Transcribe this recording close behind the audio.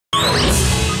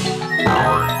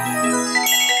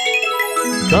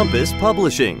Compass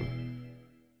Publishing.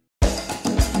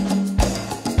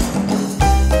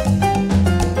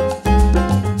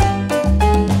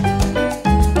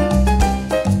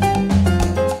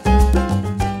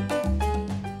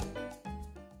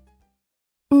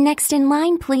 Next in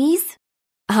line, please.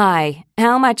 Hi,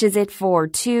 how much is it for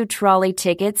 2 trolley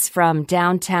tickets from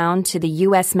downtown to the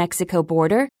U.S.-Mexico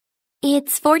border?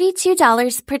 It's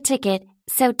 $42 per ticket,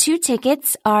 so 2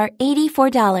 tickets are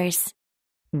 $84.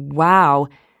 Wow,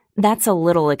 that's a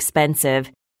little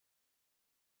expensive.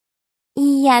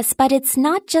 Yes, but it's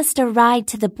not just a ride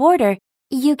to the border.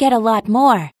 You get a lot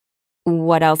more.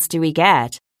 What else do we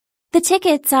get? The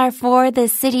tickets are for the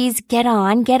city's Get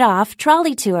On, Get Off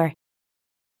trolley tour.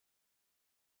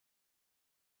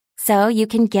 So you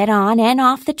can get on and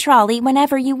off the trolley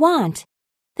whenever you want.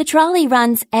 The trolley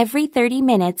runs every 30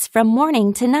 minutes from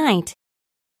morning to night.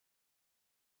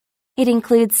 It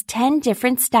includes 10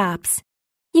 different stops.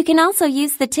 You can also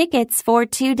use the tickets for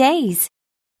 2 days.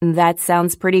 That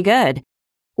sounds pretty good.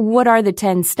 What are the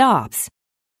 10 stops?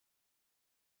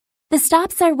 The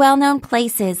stops are well-known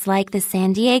places like the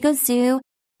San Diego Zoo,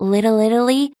 Little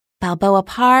Italy, Balboa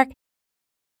Park,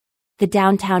 the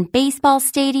downtown baseball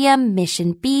stadium,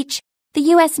 Mission Beach, the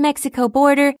U.S.-Mexico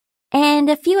border, and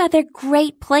a few other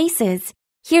great places.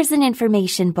 Here's an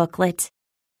information booklet.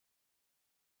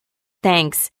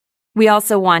 Thanks. We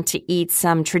also want to eat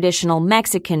some traditional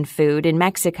Mexican food in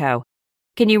Mexico.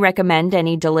 Can you recommend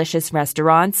any delicious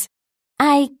restaurants?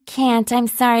 I can't, I'm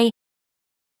sorry.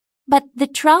 But the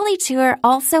trolley tour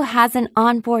also has an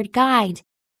onboard guide.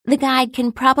 The guide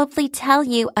can probably tell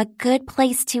you a good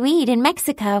place to eat in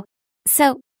Mexico.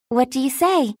 So, what do you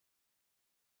say?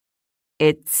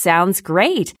 It sounds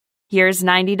great. Here's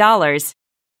 $90.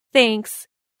 Thanks.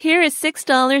 Here is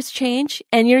 $6 change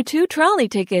and your 2 trolley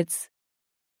tickets.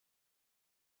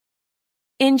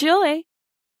 Enjoy.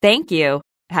 Thank you.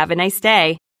 Have a nice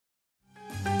day.